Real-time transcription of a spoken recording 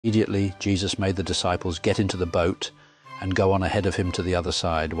Immediately Jesus made the disciples get into the boat and go on ahead of him to the other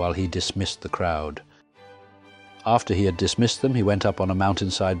side, while he dismissed the crowd. After he had dismissed them, he went up on a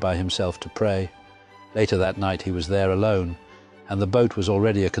mountainside by himself to pray. Later that night he was there alone, and the boat was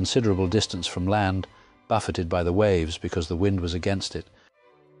already a considerable distance from land, buffeted by the waves because the wind was against it.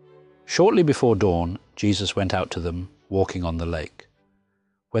 Shortly before dawn, Jesus went out to them, walking on the lake.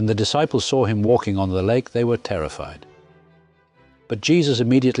 When the disciples saw him walking on the lake, they were terrified. But Jesus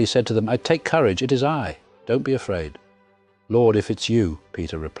immediately said to them, "Take courage, it is I. Don't be afraid." "Lord, if it's you,"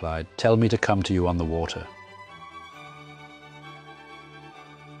 Peter replied, "tell me to come to you on the water."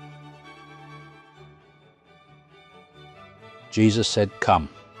 Jesus said, "Come."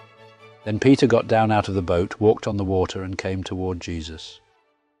 Then Peter got down out of the boat, walked on the water, and came toward Jesus.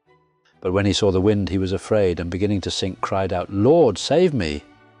 But when he saw the wind, he was afraid, and beginning to sink, cried out, "Lord, save me!"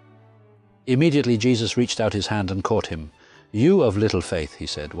 Immediately Jesus reached out his hand and caught him. "You of little faith," he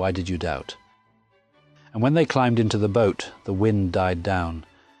said, "why did you doubt?" And when they climbed into the boat, the wind died down.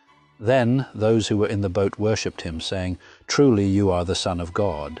 Then those who were in the boat worshipped him, saying, "Truly you are the Son of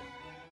God."